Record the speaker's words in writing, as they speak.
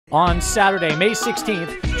On Saturday, May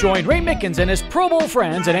 16th, join Ray Mickens and his Pro Bowl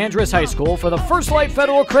friends at Andress High School for the First Light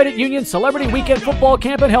Federal Credit Union Celebrity Weekend Football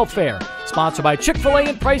Camp and Health Fair, sponsored by Chick-fil-A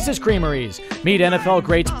and Price's Creameries. Meet NFL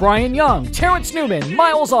greats Brian Young, Terrence Newman,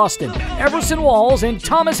 Miles Austin, Everson Walls, and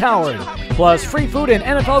Thomas Howard. Plus free food and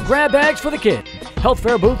NFL grab bags for the kids. Health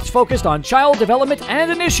Fair booths focused on child development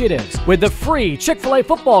and initiatives with the free Chick-fil-A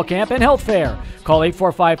Football Camp and Health Fair. Call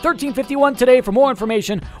 845-1351 today for more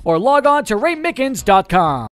information or log on to raymickens.com.